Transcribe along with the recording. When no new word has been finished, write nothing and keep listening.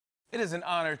It is an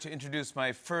honor to introduce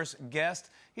my first guest.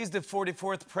 He's the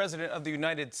 44th President of the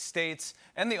United States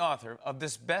and the author of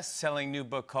this best-selling new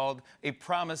book called A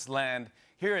Promised Land.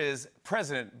 Here is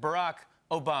President Barack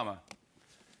Obama.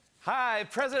 Hi,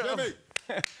 President.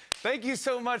 Jimmy. Thank you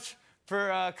so much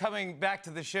for coming back to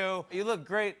the show. You look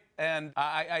great, and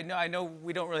I know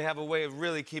we don't really have a way of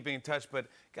really keeping in touch, but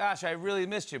gosh, I really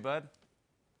missed you, bud.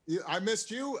 I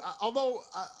missed you, although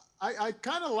I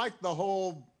kind of like the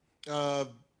whole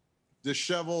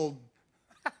disheveled,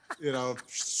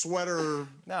 sweater.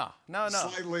 No.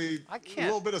 Slightly, I can't. A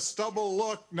little bit of stubble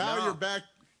look. Now No. you're back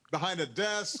behind a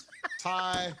desk,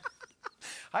 tie.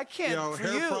 I can't. For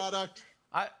hair you. product.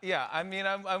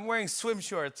 I'm wearing swim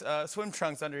shorts, swim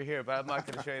trunks under here, but I'm not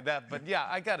going to show you that. But yeah,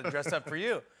 I got to dress up for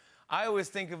you. I always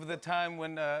think of the time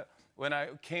when I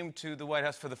came to the White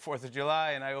House for the 4th of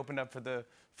July and I opened up for the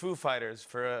Foo Fighters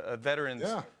for a veterans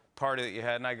party that you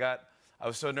had, and I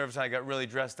was so nervous and I got really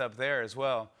dressed up there as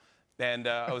well. And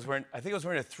I think I was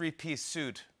wearing a three-piece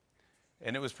suit,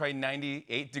 and it was probably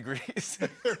 98 degrees.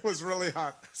 It was really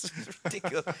hot. It was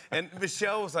ridiculous. And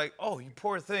Michelle was like, "Oh, you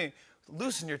poor thing.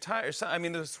 Loosen your tie or something." I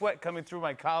mean, there was sweat coming through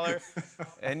my collar.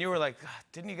 And you were like,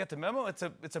 "Didn't you get the memo? It's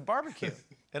a barbecue."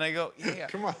 And I go, "Yeah."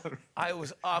 Come on. I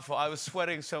was awful. I was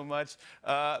sweating so much.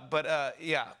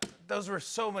 Yeah, those were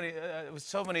so many, it was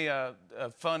so many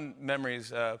fun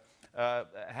memories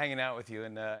hanging out with you.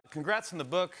 And congrats on the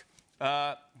book.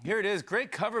 Here it is.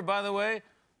 Great cover, by the way.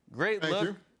 Great Thank look.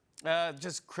 you.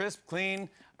 Just crisp, clean.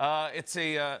 It's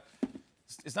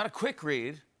not a quick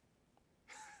read.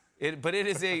 But it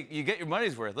is you get your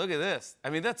money's worth. Look at this. I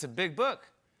mean, that's a big book.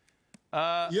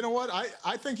 You know what?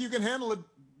 I think you can handle it,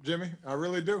 Jimmy. I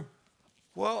really do.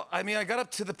 Well, I mean, I got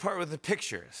up to the part with the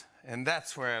pictures, and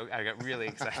that's where I got really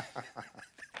excited.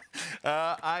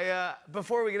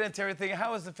 Before we get into everything,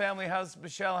 how is the family? How's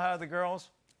Michelle? How are the girls?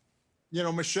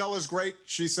 Michelle is great.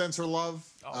 She sends her love.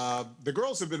 The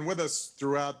girls have been with us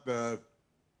throughout the,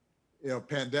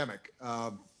 pandemic.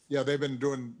 They've been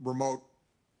doing remote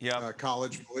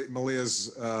college.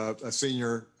 Malia's a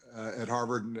senior at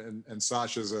Harvard, and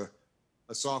Sasha's a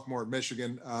sophomore at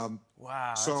Michigan.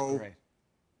 Wow, that's great.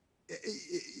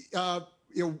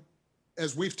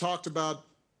 As we've talked about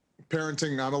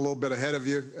parenting, I'm a little bit ahead of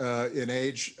you in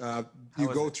age. You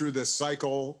go through this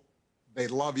cycle. They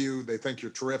love you. They think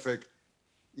you're terrific.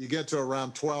 You get to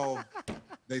around 12,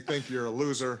 they think you're a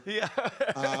loser. Yeah.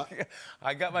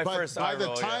 I got my first eye roll. By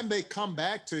the time they come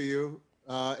back to you,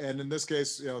 and in this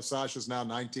case, Sasha's now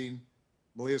 19,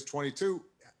 Malia's 22,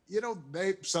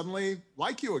 they suddenly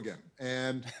like you again.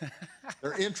 And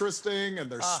they're interesting,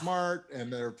 and they're smart,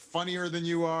 and they're funnier than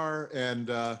you are. And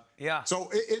so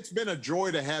it's been a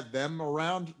joy to have them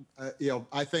around.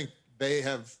 I think they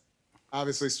have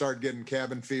obviously started getting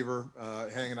cabin fever,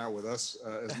 hanging out with us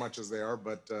as much as they are,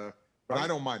 but I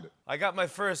don't mind it. I got my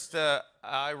first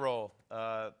eye roll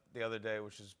the other day,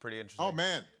 which is pretty interesting. Oh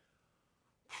man,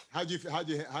 how'd you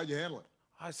handle it?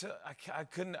 I said I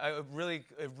couldn't. It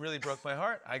really broke my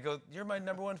heart. I go, "You're my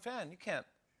 #1 fan. You can't.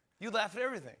 You laugh at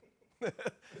everything.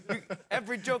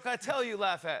 Every joke I tell, you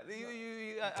laugh at."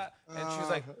 And she's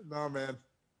like, "No, man.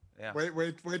 Yeah.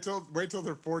 Wait till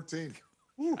they're 14."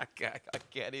 I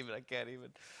can't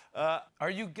even. Are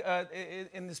you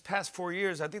in this past 4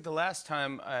 years? I think the last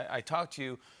time I talked to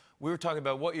you, we were talking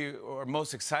about what you are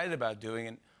most excited about doing,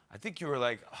 and I think you were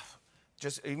like,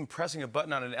 just even pressing a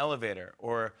button on an elevator,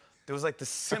 or there was like the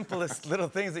simplest little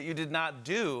things that you did not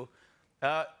do.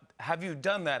 Have you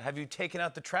done that? Have you taken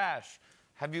out the trash?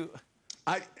 Have you?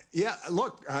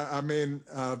 Look,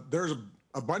 there's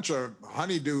a bunch of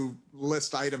honeydew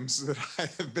list items that I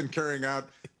have been carrying out.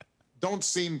 Don't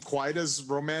seem quite as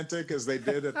romantic as they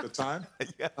did at the time.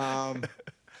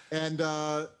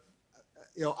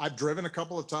 I've driven a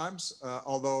couple of times,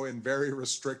 although in very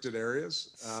restricted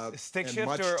areas. Stick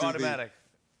shift or automatic?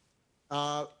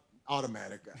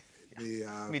 Automatic.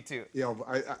 Me too.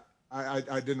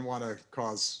 I didn't want to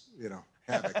cause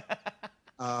havoc.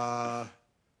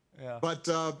 But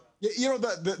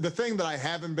the thing that I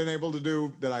haven't been able to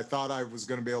do that I thought I was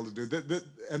going to be able to do,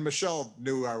 and Michelle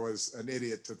knew I was an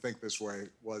idiot to think this way,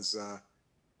 was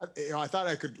I thought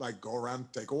I could go around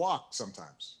and take a walk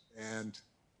sometimes, and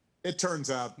it turns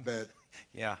out that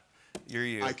you're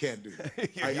you. I can't do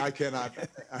that.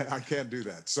 I can't do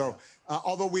that. So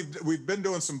although we've been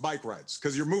doing some bike rides,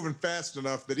 because you're moving fast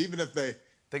enough that even if they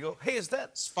go, "Hey, is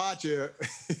that spot you?"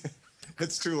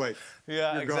 It's too late.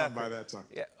 Yeah, You're exactly. gone by that time.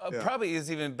 Yeah, probably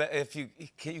is even better if you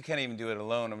can't even do it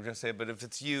alone. I'm just saying, but if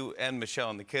it's you and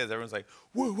Michelle and the kids, everyone's like,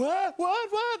 what?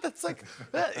 That's like,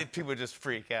 people just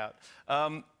freak out.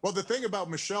 Well, the thing about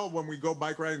Michelle, when we go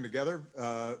bike riding together,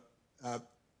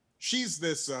 she's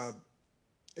this.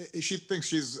 She thinks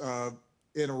she's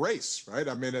in a race, right?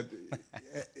 I mean,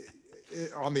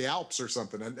 on the Alps or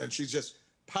something, and she's just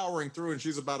powering through, and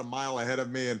she's about a mile ahead of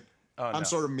me, and Oh, I'm no.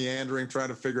 sort of meandering, trying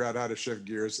to figure out how to shift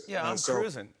gears. Yeah, I'm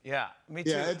cruising. Yeah, me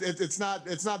too. Yeah, it's not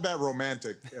that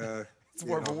romantic. It's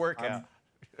more of a workout.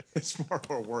 It's more of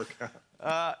a workout.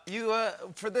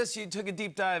 For this, you took a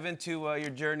deep dive into your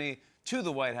journey to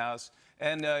the White House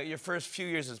and your first few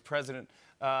years as president.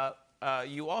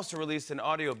 You also released an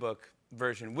audiobook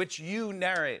version, which you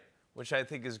narrate, which I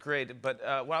think is great. But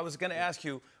what I was going to ask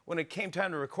you, when it came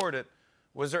time to record it,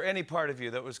 was there any part of you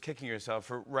that was kicking yourself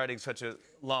for writing such a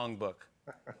long book?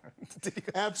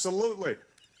 Absolutely.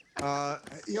 You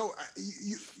know,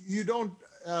 you don't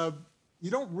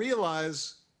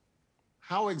realize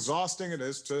how exhausting it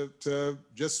is to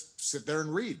just sit there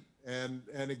and read, and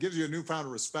it gives you a newfound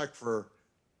respect for,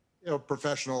 you know,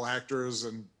 professional actors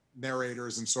and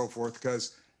narrators and so forth,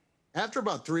 because after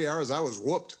about 3 hours I was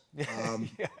whooped. Yeah,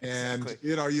 and exactly.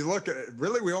 you know, you look at it,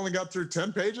 really, we only got through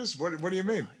 10 pages. What do you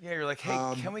mean? Yeah, you're like,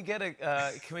 hey, can we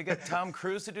get Tom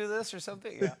Cruise to do this or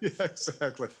something? Yeah, Yeah,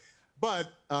 exactly. But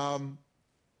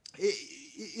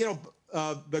you know,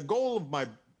 the goal of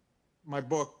my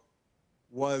book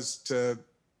was to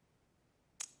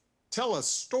tell a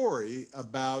story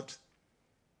about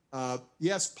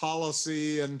yes,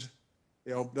 policy, and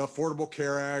you know, the Affordable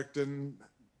Care Act, and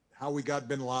how we got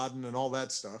bin Laden and all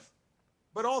that stuff,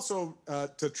 but also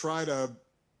to try to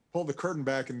pull the curtain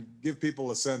back and give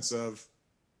people a sense of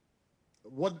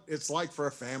what it's like for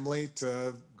a family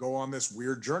to go on this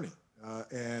weird journey,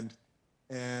 and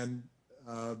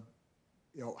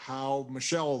you know, how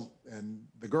Michelle and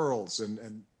the girls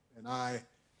and I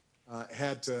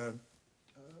had to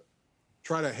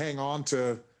try to hang on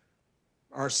to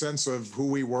our sense of who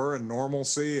we were and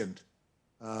normalcy, and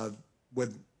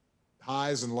with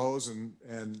highs and lows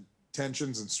and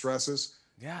tensions and stresses,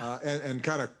 yeah. and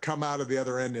kind of come out of the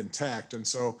other end intact. And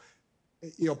so,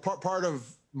 you know, part of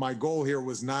my goal here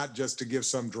was not just to give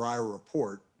some dry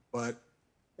report, but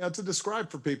you know, to describe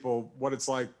for people what it's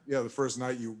like, you know, the first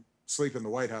night you sleep in the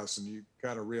White House and you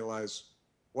kind of realize,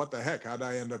 what the heck, how'd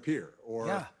I end up here? Or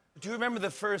Yeah. Do you remember the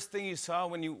first thing you saw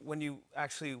when you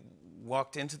actually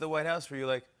walked into the White House? Were you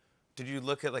like, did you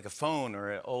look at like a phone or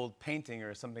an old painting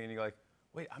or something, and you're like,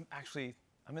 wait,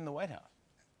 I'm in the White House?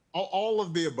 all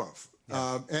of the above.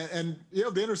 Yeah. And you know,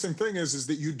 the interesting thing is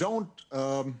that you don't,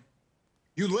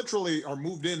 you literally are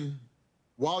moved in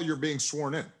while you're being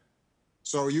sworn in.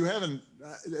 So you haven't,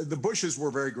 the Bushes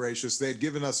were very gracious. They had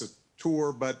given us a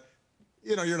tour, but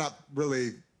you know, you're not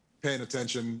really paying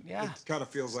attention. Yeah. It kind of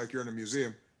feels like you're in a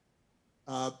museum.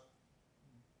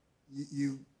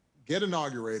 You get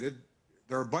inaugurated.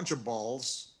 There are a bunch of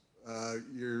balls.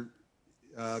 You're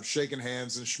shaking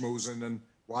hands and schmoozing and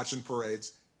watching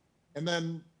parades. And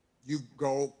then you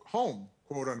go home,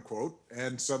 quote unquote,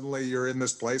 and suddenly you're in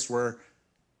this place where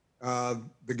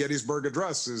the Gettysburg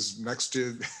Address is next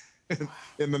to,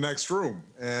 in the next room.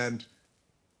 And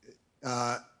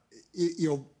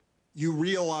you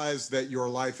realize that your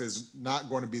life is not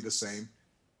going to be the same.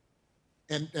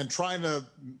 And trying to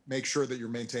make sure that you're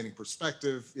maintaining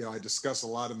perspective. You know, I discuss a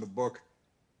lot in the book.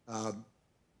 You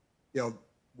know,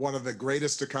 one of the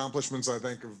greatest accomplishments, I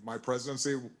think, of my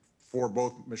presidency for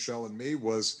both Michelle and me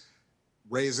was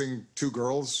raising two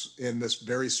girls in this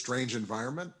very strange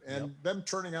environment, and them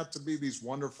turning out to be these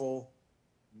wonderful,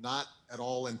 not at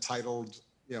all entitled,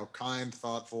 you know, kind,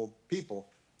 thoughtful people.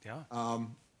 Yeah.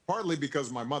 Partly because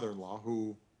of my mother-in-law,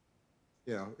 who,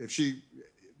 you know,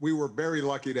 we were very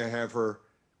lucky to have her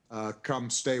come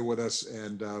stay with us,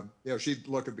 and you know, she'd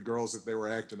look at the girls if they were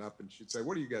acting up, and she'd say,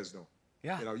 "What are you guys doing?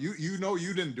 Yeah. You know,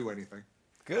 you didn't do anything.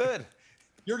 Good.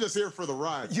 You're just here for the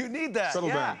ride. You need that. Settle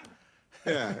yeah. down."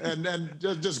 Yeah, and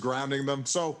just grounding them.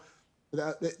 So,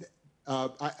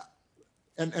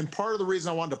 and part of the reason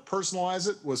I wanted to personalize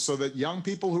it was so that young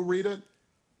people who read it,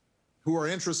 who are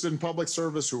interested in public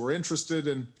service, who are interested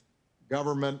in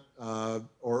government,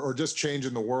 or just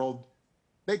changing the world,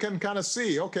 they can kind of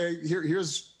see, okay,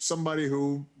 here's somebody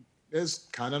who is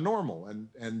kind of normal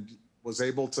and was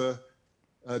able to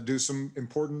do some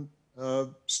important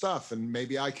stuff, and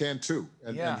maybe I can too,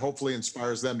 and hopefully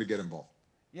inspires them to get involved.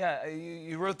 Yeah,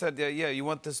 you wrote that. Yeah, you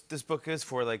want this book is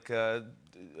for like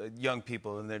young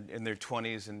people in their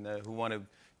 20s and who want to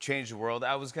change the world.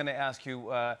 I was going to ask you,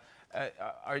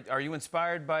 are you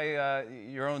inspired by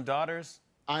your own daughters?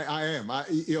 I am.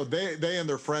 You know, they and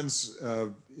their friends,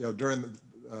 you know, during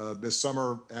this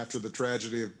summer after the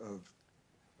tragedy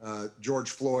of George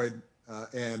Floyd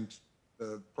and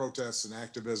the protests and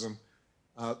activism,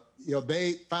 you know,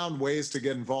 they found ways to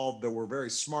get involved that were very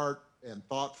smart, and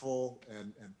thoughtful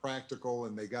and practical,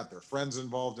 and they got their friends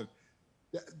involved. And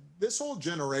this whole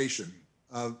generation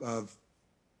of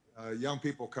young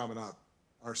people coming up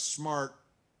are smart,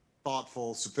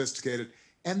 thoughtful, sophisticated,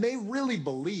 and they really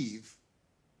believe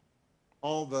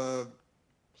all the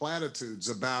platitudes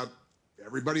about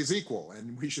everybody's equal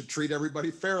and we should treat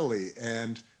everybody fairly.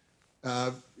 And,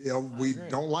 we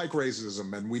don't like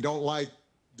racism and we don't like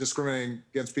discriminating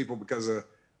against people because of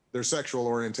their sexual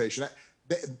orientation.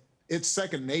 It's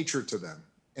second nature to them.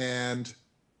 And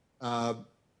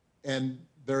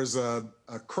there's a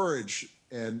courage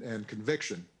and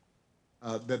conviction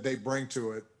that they bring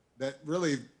to it that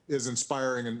really is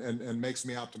inspiring and makes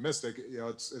me optimistic.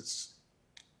 It's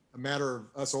a matter of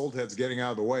us old heads getting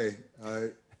out of the way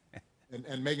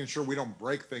and making sure we don't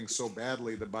break things so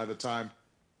badly that by the time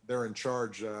they're in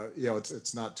charge,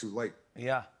 it's not too late.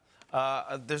 Yeah.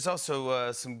 There's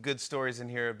also some good stories in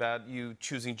here about you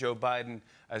choosing Joe Biden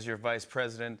as your vice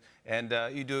president, and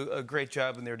you do a great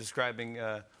job in there describing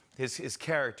his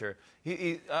character.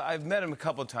 I've met him a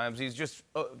couple of times. He's just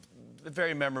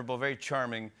very memorable, very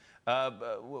charming.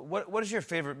 What is your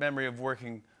favorite memory of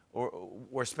working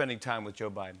or spending time with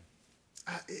Joe Biden?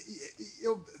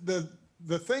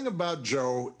 The thing about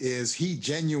Joe is he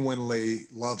genuinely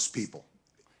loves people,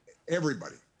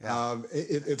 everybody. Yeah.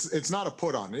 It's not a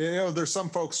put on. There's some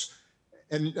folks,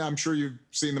 and I'm sure you've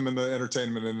seen them in the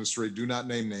entertainment industry, do not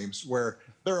name names, where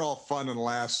they're all fun and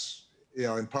laughs,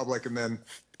 in public, and then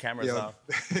cameras off.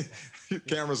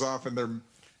 Cameras off, and they're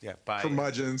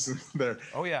curmudgeons. And they're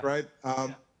right.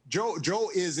 Joe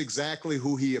is exactly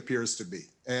who he appears to be,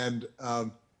 and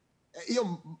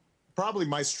probably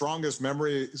my strongest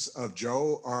memories of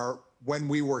Joe are when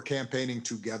we were campaigning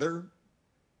together.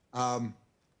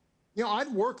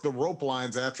 I'd work the rope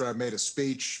lines after I made a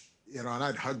speech, and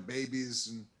I'd hug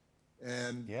babies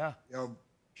and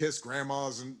kiss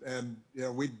grandmas and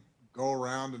we'd go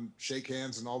around and shake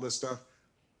hands and all this stuff.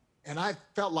 And I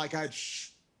felt like I'd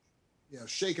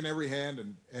shaken every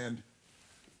hand and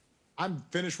I'm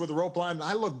finished with the rope line. And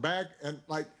I look back and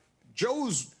like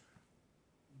Joe's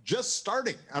just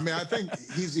starting. I mean, I think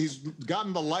he's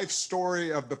gotten the life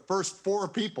story of the first 4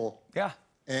 people. Yeah.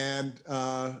 And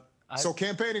so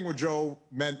campaigning with Joe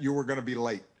meant you were going to be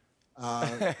late,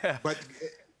 but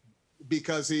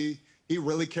because he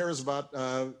really cares about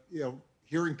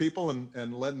hearing people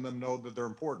and letting them know that they're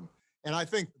important. And I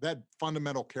think that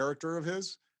fundamental character of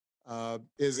his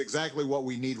is exactly what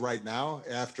we need right now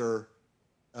after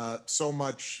so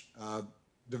much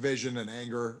division and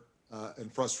anger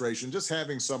and frustration. Just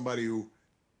having somebody who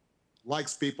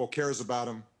likes people, cares about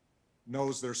them,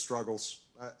 knows their struggles.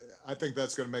 I think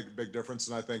that's going to make a big difference,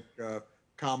 and I think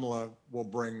Kamala will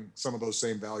bring some of those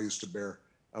same values to bear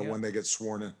when they get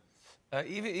sworn in.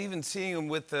 Even seeing him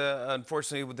with,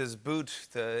 unfortunately, with his boot,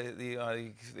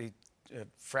 he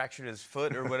fractured his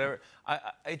foot or whatever.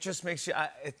 It just makes you.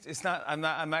 It's not.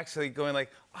 I'm actually going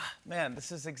like, man,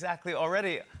 this is exactly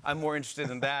already. I'm more interested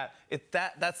in that. If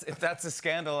that's a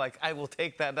scandal, like I will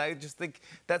take that. I just think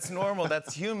that's normal.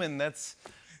 That's human. That's,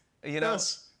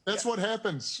 That's what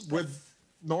happens with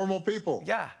normal people.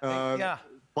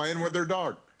 Playing with their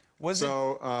dog. Was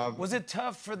it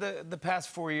tough for the past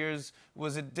 4 years?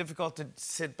 Was it difficult to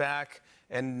sit back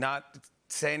and not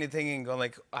say anything and go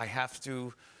like, I have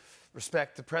to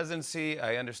respect the presidency,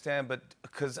 I understand, but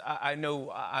because I know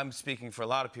I'm speaking for a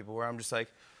lot of people where I'm just like,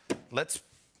 let's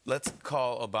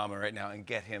call Obama right now and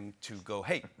get him to go,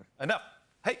 hey, enough.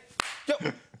 Hey, yo,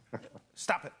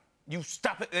 stop it. You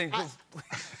stop it. And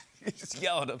you just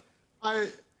yell at him.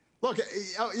 Look,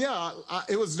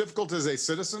 it was difficult as a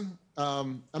citizen. I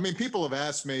mean, people have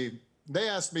asked me, they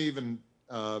asked me even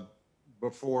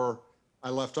before I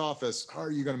left office,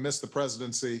 are you going to miss the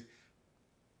presidency?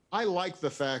 I like the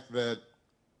fact that,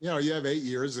 you have 8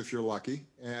 years if you're lucky,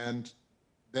 and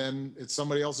then it's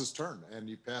somebody else's turn, and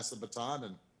you pass the baton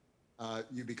and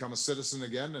you become a citizen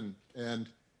again. And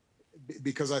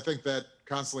because I think that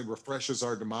constantly refreshes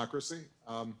our democracy.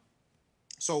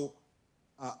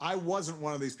 I wasn't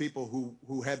one of these people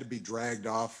who had to be dragged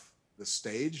off the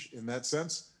stage in that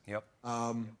sense. Yep.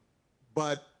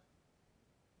 But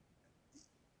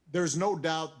there's no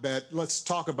doubt that, let's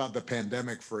talk about the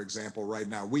pandemic, for example, right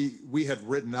now. We had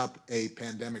written up a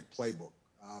pandemic playbook.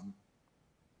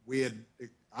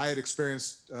 I had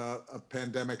experienced a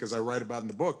pandemic, as I write about in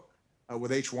the book,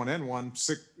 with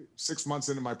H1N1. Six months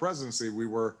into my presidency, we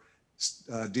were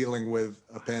dealing with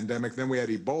a pandemic. Then we had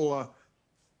Ebola.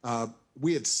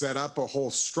 We had set up a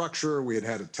whole structure. We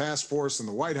had a task force in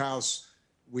the White House.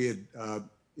 We had,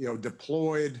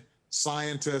 deployed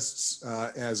scientists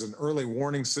as an early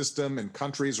warning system in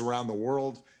countries around the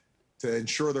world to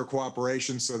ensure their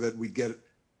cooperation so that we get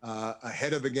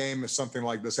ahead of the game if something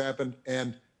like this happened.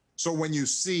 And so when you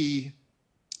see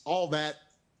all that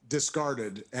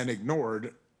discarded and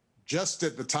ignored just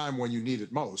at the time when you need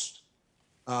it most,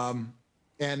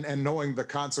 and knowing the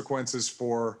consequences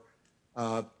for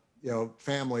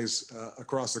families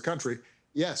across the country,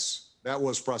 yes, that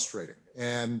was frustrating.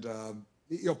 And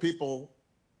people,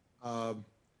 I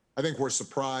think, were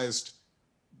surprised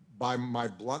by my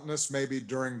bluntness maybe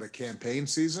during the campaign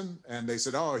season, and they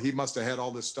said, "Oh, he must have had all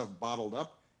this stuff bottled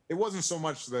up." It wasn't so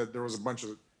much that there was a bunch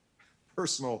of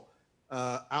personal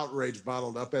outrage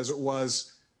bottled up as it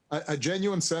was a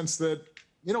genuine sense that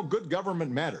good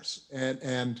government matters,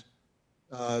 and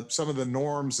some of the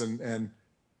norms and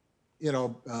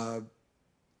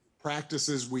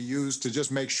practices we use to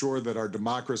just make sure that our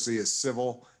democracy is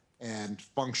civil and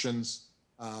functions.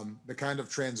 The kind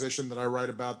of transition that I write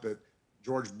about that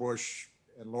George Bush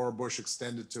and Laura Bush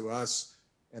extended to us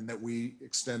and that we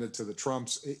extended to the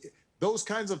Trumps, those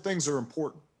kinds of things are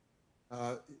important.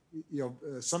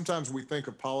 Sometimes we think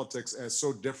of politics as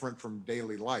so different from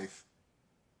daily life,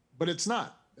 but it's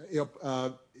not. We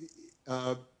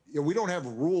don't have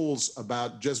rules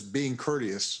about just being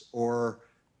courteous or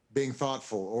being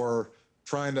thoughtful or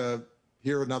trying to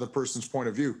hear another person's point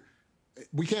of view.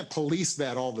 We can't police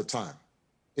that all the time.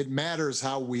 It matters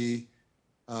how we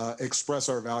express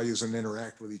our values and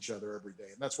interact with each other every day.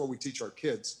 And that's what we teach our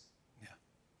kids. Yeah.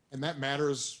 And that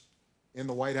matters in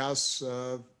the White House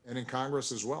and in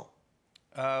Congress as well.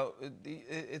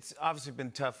 It's obviously been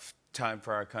a tough time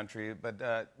for our country,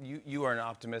 but you are an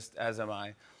optimist, as am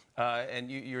I.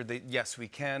 And you're the yes, we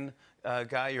can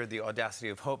guy. You're the audacity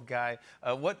of hope guy.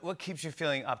 What keeps you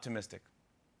feeling optimistic?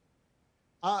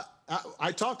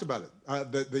 I talked about it.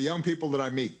 The young people that I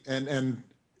meet, and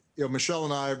Michelle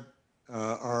and I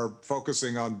are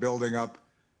focusing on building up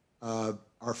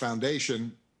our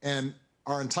foundation, and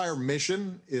our entire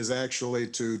mission is actually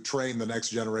to train the next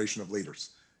generation of leaders.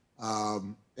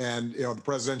 And the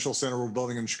Presidential Center we're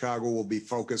building in Chicago will be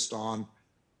focused on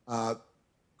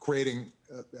creating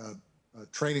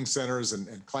training centers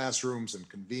and classrooms and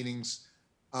convenings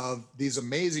of these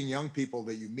amazing young people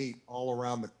that you meet all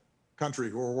around the country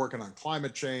who are working on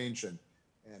climate change and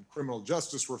criminal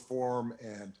justice reform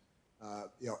and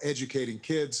educating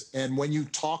kids. And when you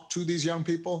talk to these young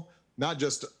people, not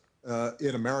just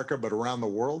in America but around the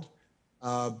world,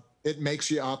 it makes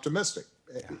you optimistic.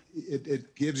 Yeah.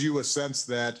 It gives you a sense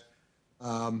that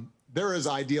they're as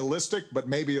idealistic but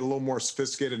maybe a little more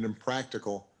sophisticated and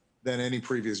practical than any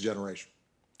previous generation.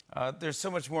 There's so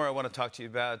much more I want to talk to you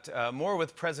about. More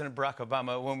with President Barack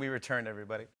Obama when we return,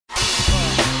 everybody.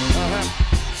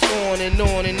 On and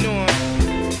on and on.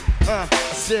 I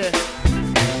said,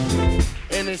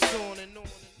 and it's on.